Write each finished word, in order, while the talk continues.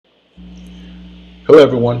Hello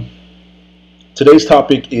everyone. Today's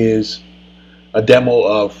topic is a demo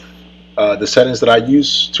of the settings that I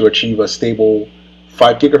use to achieve a stable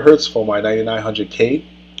 5 gigahertz for my 9900K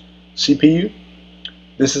CPU.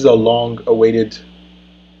 This is a long-awaited,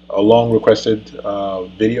 a long-requested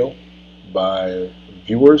video by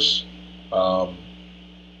viewers on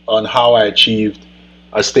how I achieved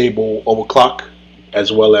a stable overclock,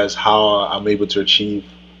 as well as how I'm able to achieve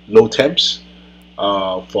low temps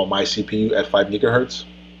for my CPU at 5 gigahertz.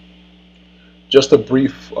 Just a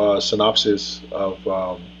brief synopsis of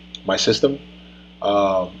my system.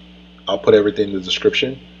 I'll put everything in the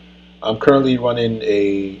description. I'm currently running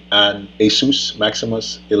an ASUS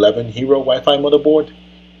Maximus 11 Hero Wi-Fi motherboard.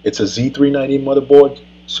 It's a Z390 motherboard,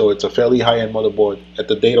 so it's a fairly high-end motherboard. At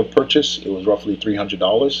the date of purchase, it was roughly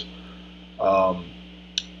 $300.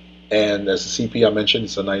 And as the CPU I mentioned,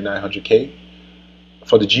 it's a 9900K.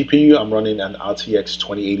 For the GPU, I'm running an RTX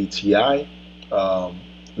 2080 Ti,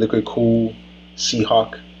 liquid cool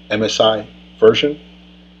Seahawk MSI version.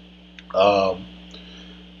 I'm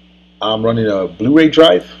running a Blu-ray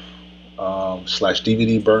drive slash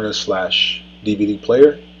DVD burner slash DVD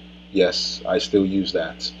player. Yes, I still use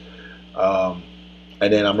that.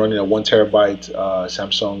 And then I'm running a 1 terabyte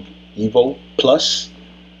Samsung Evo Plus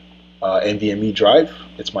NVMe drive.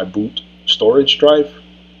 It's my boot storage drive,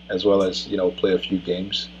 as well as play a few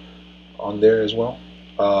games on there as well.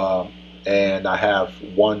 And I have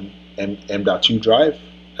one M.2 drive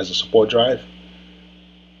as a support drive,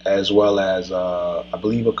 as well as I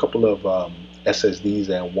believe a couple of SSDs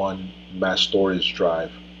and one mass storage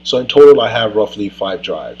drive. So in total I have roughly 5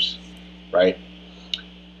 drives, right?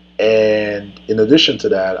 And in addition to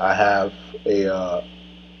that, I have a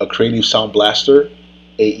Creative Sound Blaster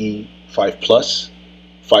AE5 Plus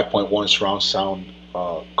 5.1 surround sound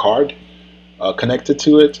card. Connected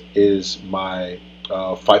to it is my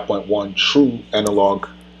 5.1 true analog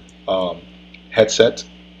headset,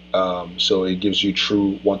 so it gives you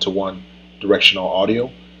true one-to-one directional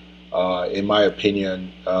audio. In my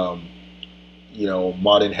opinion,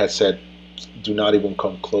 modern headsets do not even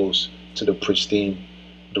come close to the pristine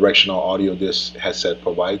directional audio this headset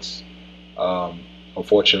provides.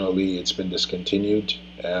 Unfortunately, it's been discontinued.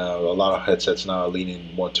 A lot of headsets now are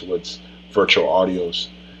leaning more towards virtual audios.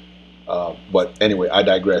 But anyway, I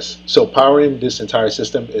digress. So powering this entire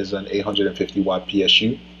system is an 850 watt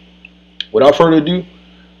PSU. Without further ado,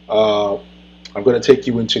 I'm going to take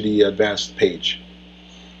you into the advanced page.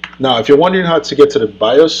 Now, if you're wondering how to get to the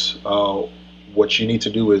BIOS, what you need to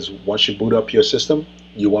do is once you boot up your system,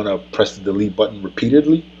 you want to press the delete button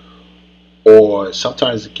repeatedly, or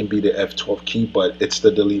sometimes it can be the F12 key, but it's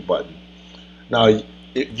the delete button. Now,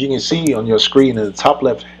 if you can see on your screen in the top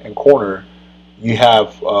left hand corner, you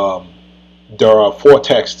have there are 4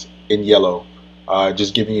 texts in yellow,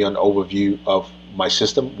 just giving you an overview of my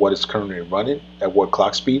system, what it's currently running at what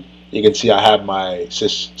clock speed. You can see I have my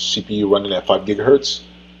CPU running at 5 gigahertz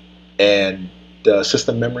and the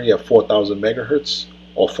system memory at 4000 megahertz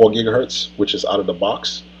or 4 gigahertz, which is out of the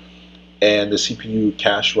box, and the CPU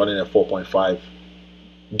cache running at 4.5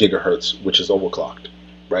 gigahertz, which is overclocked,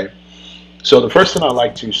 right? So the first thing I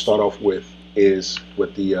like to start off with is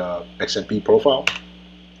with the XMP profile.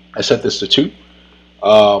 I set this to 2.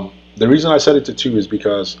 The reason I set it to 2 is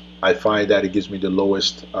because I find that it gives me the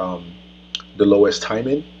lowest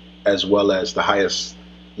timing, as well as the highest,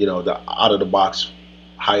 the out of the box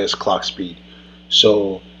highest clock speed.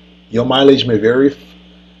 So your mileage may vary.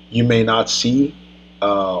 You may not see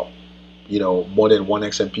more than one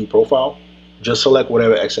XMP profile. Just select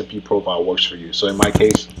whatever XMP profile works for you. So in my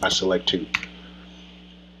case, I select 2.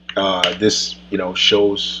 This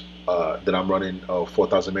shows that I'm running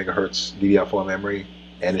 4000 megahertz DDR4 memory,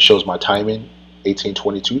 and it shows my timing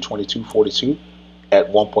 1822, 2242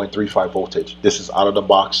 at 1.35 voltage. This is out of the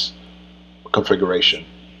box configuration.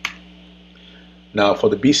 Now for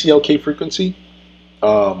the BCLK frequency,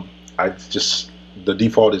 the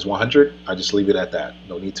default is 100. I just leave it at that.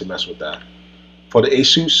 No need to mess with that. For the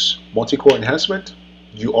ASUS multi-core enhancement,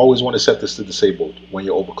 you always want to set this to disabled when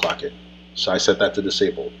you overclock it. So I set that to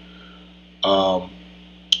disabled.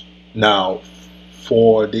 Now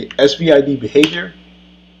for the SVID behavior,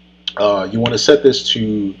 you want to set this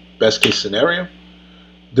to best case scenario.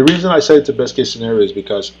 The reason I set it to best case scenario is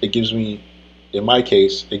because it gives me, in my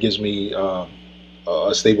case, it gives me a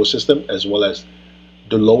stable system, as well as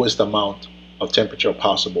the lowest amount of temperature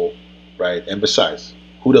possible, right? And besides,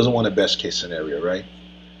 who doesn't want a best case scenario, right?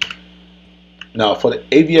 Now for the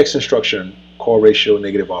AVX instruction, core ratio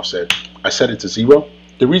negative offset, I set it to 0.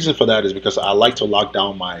 The reason for that is because I like to lock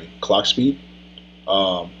down my clock speed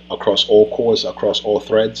across all cores, across all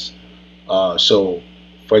threads. So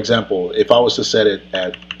For example, if I was to set it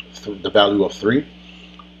at the value of 3,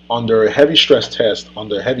 under a heavy stress test,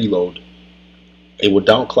 under heavy load, it would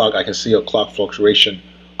downclock. I can see a clock fluctuations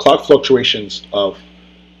of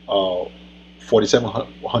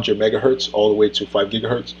 4700 megahertz all the way to 5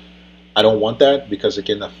 gigahertz. I don't want that because it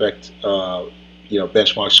can affect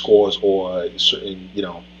benchmark scores, or certain,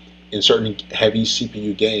 in certain heavy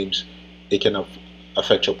CPU games, it can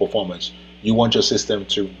affect your performance. You want your system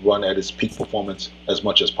to run at its peak performance as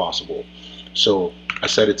much as possible. So I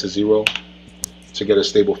set it to 0 to get a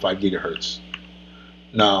stable 5 gigahertz.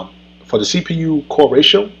 Now, for the CPU core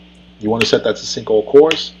ratio, you want to set that to sync all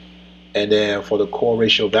cores. And then for the core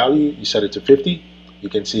ratio value, you set it to 50. You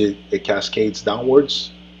can see it cascades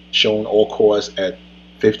downwards, showing all cores at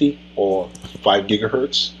 50 or 5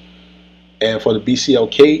 gigahertz. And for the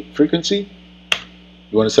BCLK frequency,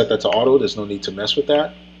 you want to set that to auto. There's no need to mess with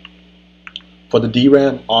that. For the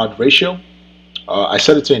DRAM odd ratio, I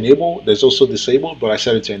set it to enable. There's also disabled, but I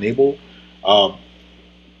set it to enable. I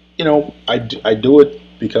do it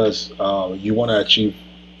because you want to achieve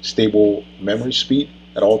stable memory speed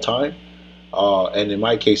at all time. And in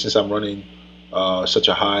my case, since I'm running such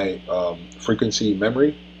a high frequency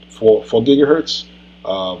memory, 4 gigahertz,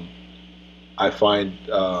 I find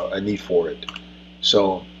a need for it.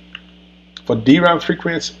 So for DRAM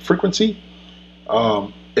frequency,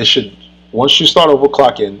 it should, once you start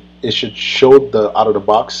overclocking, it should show the out of the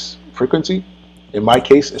box frequency. In my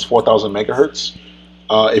case, it's 4000 megahertz.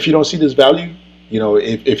 If you don't see this value,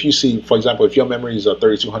 if you see, for example, if your memory is a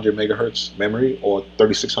 3200 megahertz memory or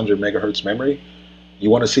 3600 megahertz memory, you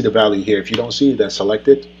want to see the value here. If you don't see it, then select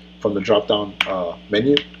it from the drop down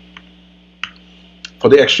menu. For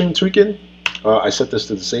the extreme tweaking, I set this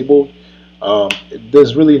to disabled.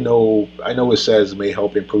 There's really no, I know it says may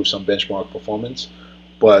help improve some benchmark performance,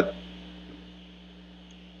 but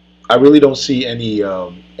I really don't see any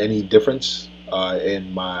difference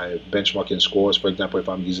in my benchmarking scores. For example, if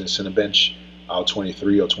I'm using Cinebench out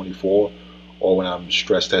 23 or 24, or when I'm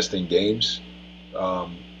stress testing games,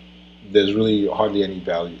 there's really hardly any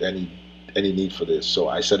value, any need for this. So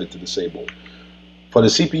I set it to disable. For the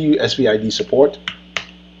CPU SVID support,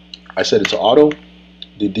 I set it to auto.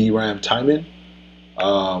 The DRAM timing.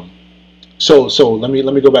 So let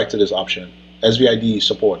me go back to this option, SVID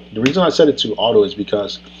support. The reason I set it to auto is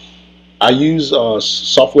because I use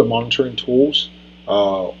software monitoring tools.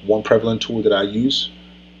 One prevalent tool that I use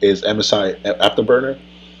is MSI Afterburner.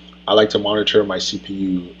 I like to monitor my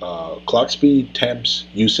CPU clock speed, temps,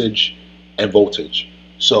 usage, and voltage.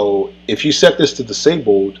 So if you set this to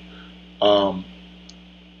disabled,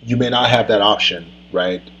 you may not have that option,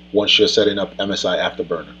 right? Once you're setting up MSI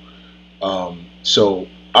Afterburner. So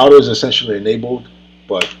auto is essentially enabled,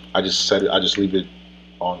 but I just leave it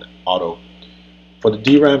on auto. For the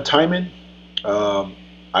DRAM timing,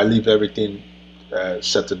 I leave everything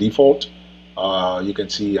set to default. You can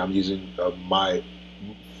see I'm using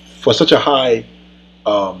for such a high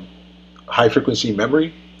frequency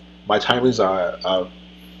memory, my timings are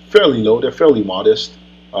fairly low. They're fairly modest.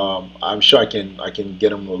 I'm sure I can get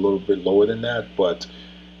them a little bit lower than that, but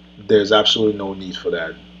there's absolutely no need for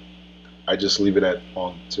that. I just leave it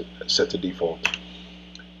set to default.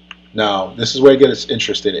 Now, this is where it gets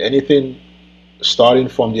interesting. Anything starting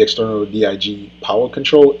from the external DIG power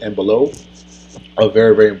control and below are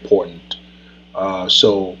very, very important.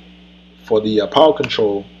 So for the power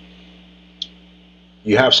control,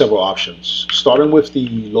 you have several options. Starting with the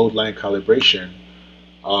load line calibration,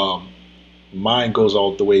 mine goes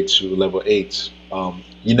all the way to level 8.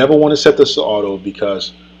 You never want to set this to auto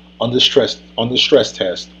because on the stress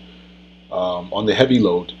test, on the heavy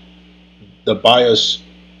load, the BIOS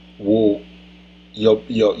will,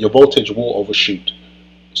 your voltage will overshoot.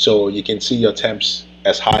 So you can see your temps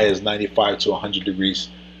as high as 95 to 100 degrees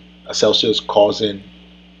Celsius, causing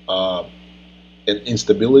an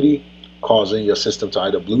instability, causing your system to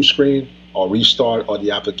either blue screen or restart, or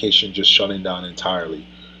the application just shutting down entirely.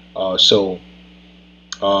 So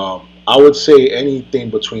I would say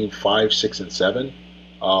anything between 5, 6, and 7.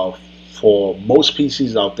 For most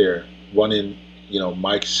PCs out there running,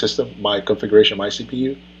 my system, my configuration, my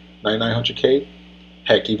CPU, 9900K,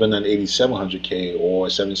 heck, even an 8700K or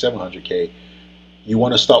 7700K, you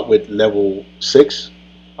want to start with level 6.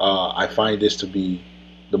 I find this to be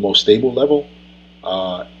the most stable level.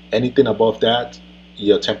 Anything above that,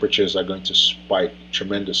 your temperatures are going to spike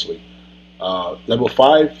tremendously. Level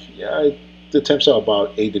 5, yeah, the temps are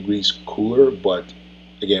about 8 degrees cooler, but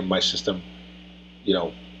again, my system,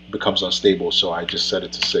 becomes unstable, so I just set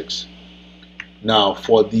it to 6. Now,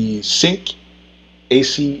 for the sync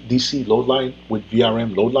AC DC load line with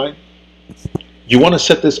VRM load line, you want to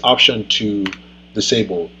set this option to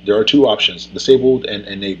disabled. There are two options, disabled and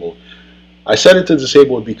enabled. I set it to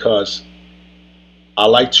disabled because I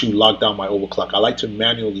like to lock down my overclock. I like to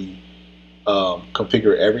manually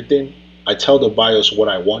configure everything. I tell the BIOS what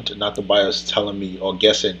I want, not the BIOS telling me or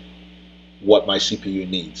guessing what my CPU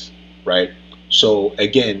needs, right? So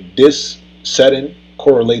again, this setting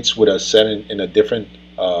correlates with a setting in a different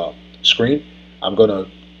screen. I'm going to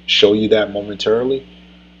show you that momentarily,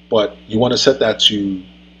 but you want to set that to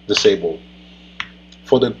disable.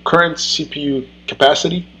 For the current CPU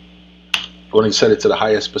capacity, you want to set it to the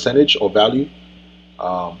highest percentage or value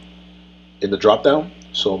in the drop down.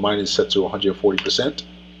 So mine is set to 140%.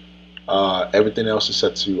 Everything else is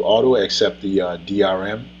set to auto except the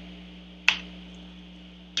DRM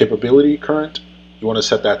capability current. You want to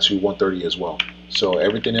set that to 130 as well. So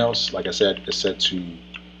everything else, like I said, is set to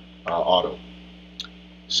auto.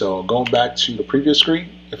 So going back to the previous screen,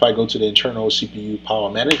 if I go to the internal CPU power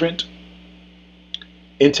management,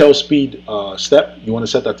 Intel speed step, you want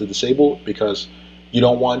to set that to disable because you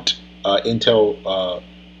don't want Intel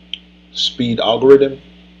speed algorithm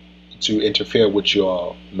to interfere with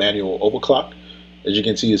your manual overclock. As you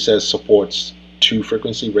can see, it says supports 2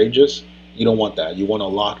 frequency ranges. You don't want that. You want a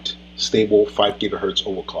locked, stable 5 gigahertz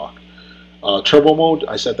overclock. Turbo mode,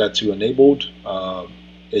 I set that to enabled.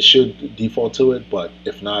 It should default to it, but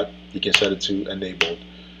if not, you can set it to enabled.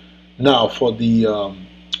 Now for the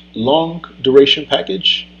long duration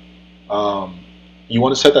package, you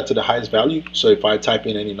want to set that to the highest value. So if I type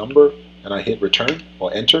in any number and I hit return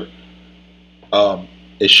or enter,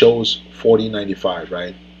 it shows 4095,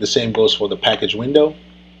 right? The same goes for the package window,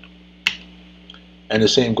 and the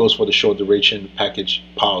same goes for the short duration package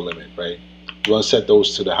power limit, right? You want to set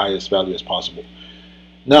those to the highest value as possible.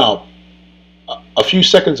 Now, a few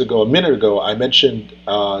seconds ago, a minute ago, I mentioned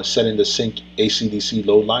setting the sync AC/DC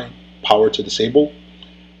load line power to disable.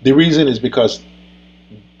 The reason is because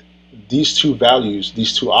these two values,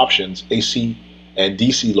 these two options, AC and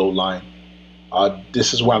DC load line,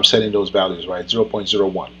 this is where I'm setting those values, right?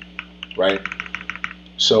 0.01, right?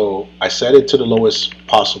 So I set it to the lowest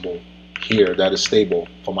possible here that is stable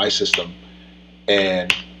for my system,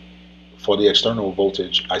 and for the external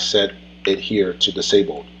voltage I set it here to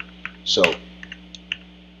disabled. So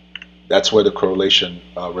that's where the correlation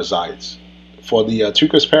resides. For the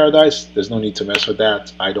Tweaker's Paradise, there's no need to mess with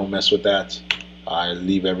that. I don't mess with that. I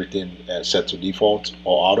leave everything set to default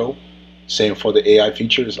or auto. Same for the AI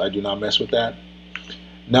features, I do not mess with that.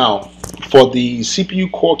 Now, for the CPU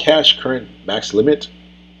core cache current max limit,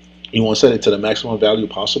 you want to set it to the maximum value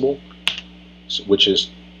possible, which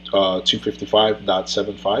is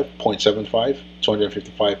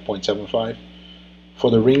 255.75.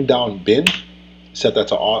 For the ring down bin, set that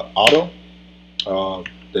to auto.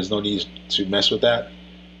 There's no need to mess with that.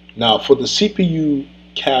 Now, for the CPU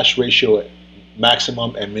cache ratio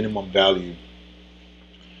maximum and minimum value,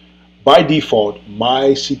 by default,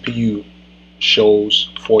 my CPU shows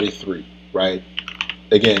 43, right?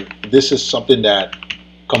 Again, this is something that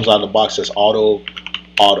comes out of the box as auto,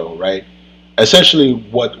 right? Essentially,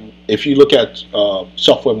 what if you look at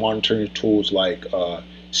software monitoring tools like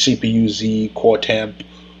CPU-Z, Core Temp,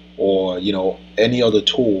 or any other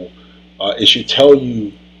tool, it should tell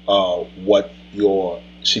you what your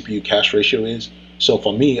CPU cache ratio is. So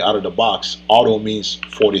for me, out of the box, auto means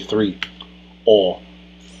 43 or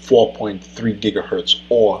 4.3 gigahertz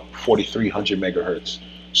or 4300 megahertz.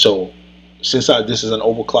 So since this is an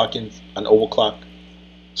overclock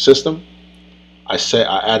system, I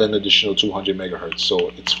add an additional 200 megahertz,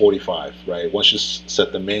 so it's 45, right? Once you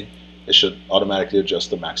set them in, it should automatically adjust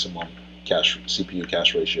the maximum CPU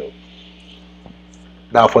cache ratio.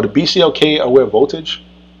 Now for the BCLK aware voltage,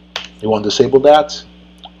 you want to disable that.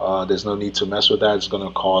 There's no need to mess with that. It's going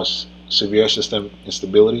to cause severe system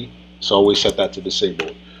instability, so always set that to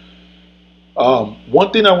disabled.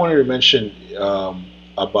 One thing I wanted to mention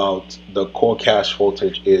about the core cache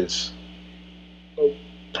voltage is,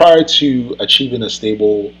 prior to achieving a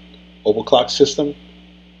stable overclock system,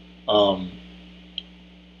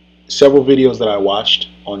 several videos that I watched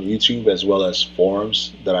on YouTube as well as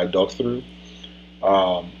forums that I dug through,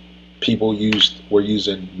 people were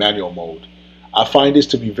using manual mode. I find this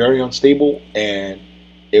to be very unstable, and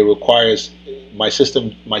it requires my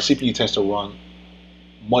CPU tends to run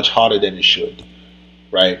much harder than it should,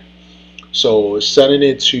 right? So setting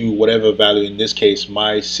it to whatever value, in this case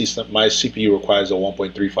my CPU requires a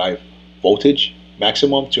 1.35 voltage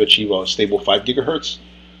maximum to achieve a stable 5 gigahertz.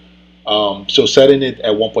 So setting it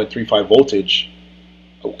at 1.35 voltage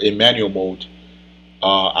in manual mode,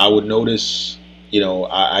 I would notice,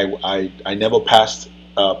 I never passed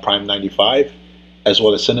Prime 95 as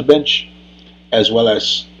well as Cinebench, as well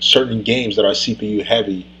as certain games that are CPU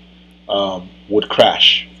heavy would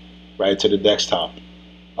crash right to the desktop,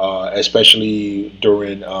 especially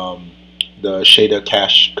during the shader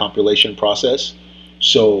cache compilation process.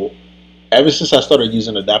 So ever since I started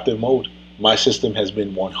using adaptive mode, my system has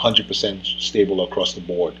been 100% stable across the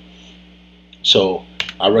board. So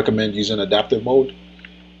I recommend using adaptive mode,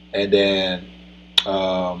 and then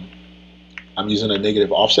I'm using a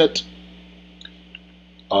negative offset.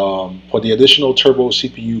 For the additional turbo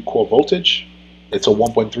CPU core voltage, it's a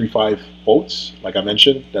 1.35 volts. Like I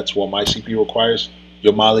mentioned, that's what my CPU requires.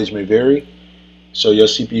 Your mileage may vary, so your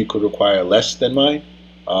CPU could require less than mine.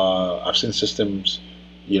 I've seen systems,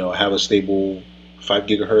 have a stable 5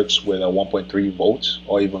 gigahertz with a 1.3 volts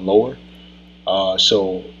or even lower.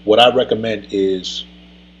 So what I recommend is,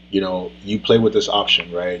 you play with this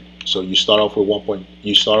option, right? So you start off with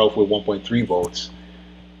 1.3 volts,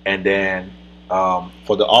 and then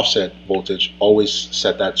for the offset voltage, always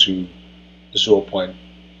set that to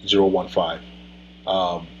 0.015.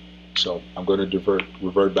 So I'm going to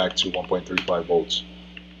revert back to 1.35 volts.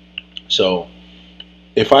 So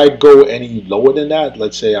if I go any lower than that,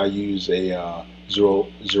 let's say I use a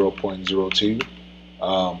 0.02,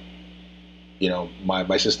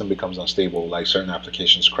 my system becomes unstable, like certain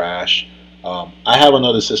applications crash. I have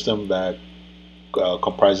another system that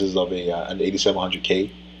comprises of an 8700K.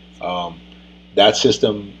 That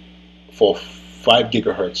system, for 5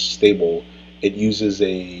 gigahertz stable, it uses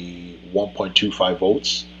a 1.25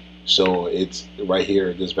 volts. So it's right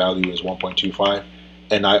here, this value is 1.25,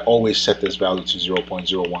 and I always set this value to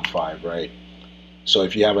 0.015, right? So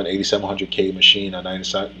if you have an 8700K machine, a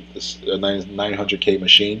 900K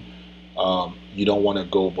machine, you don't want to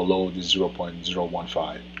go below the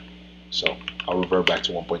 0.015. So I'll revert back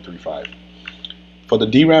to 1.35. For the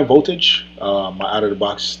DRAM voltage, my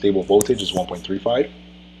out-of-the-box stable voltage is 1.35.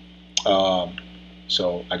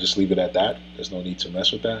 So I just leave it at that. There's no need to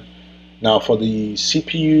mess with that. Now for the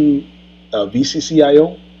CPU VCC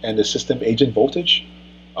IO and the system agent voltage,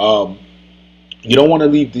 you don't want to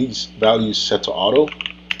leave these values set to auto.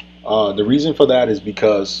 The reason for that is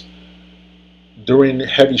because during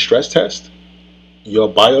heavy stress test, your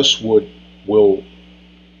BIOS will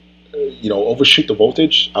overshoot the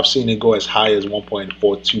voltage. I've seen it go as high as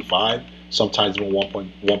 1.425, sometimes even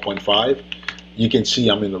 1.5. You can see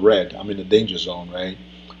I'm in the red. I'm in the danger zone, right?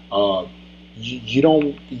 You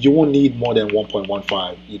won't need more than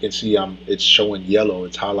 1.15. You can see it's showing yellow.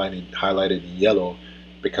 It's highlighted in yellow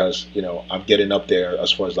because I'm getting up there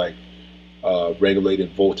as far as like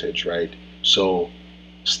regulated voltage, right? So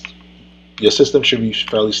your system should be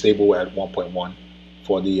fairly stable at 1.1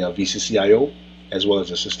 for the VCC IO as well as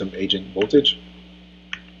the system agent voltage.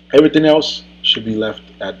 Everything else should be left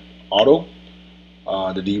at auto.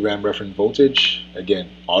 The DRAM reference voltage, again,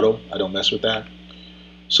 auto. I don't mess with that.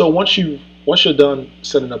 So once you're done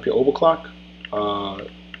setting up your overclock,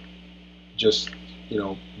 just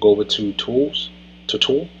go over to tool,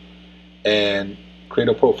 and create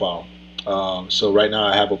a profile. So right now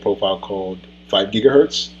I have a profile called 5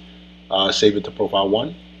 gigahertz. Save it to profile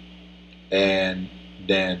 1, and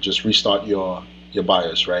then just restart your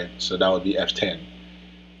BIOS, right? So that would be F10.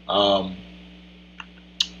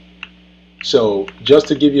 So just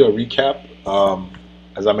to give you a recap,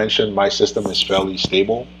 as I mentioned, my system is fairly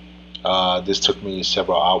stable. This took me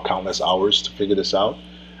countless hours to figure this out.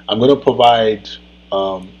 I'm going to provide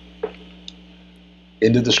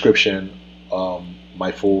in the description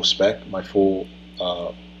my full spec, my full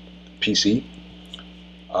PC,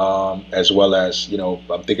 as well as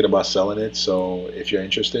I'm thinking about selling it. So if you're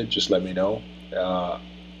interested, just let me know.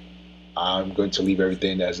 I'm going to leave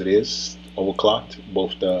everything as it is, overclocked,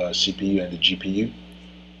 both the CPU and the GPU.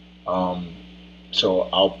 So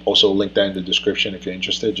I'll also link that in the description. If you're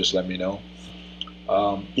interested, just let me know.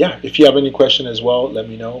 Yeah, if you have any question as well, let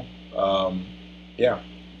me know. Yeah,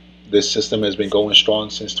 this system has been going strong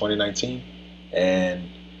since 2019, and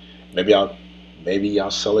maybe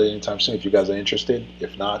I'll sell it anytime soon if you guys are interested.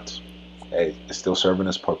 If not, hey, it's still serving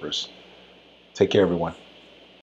its purpose. Take care, everyone.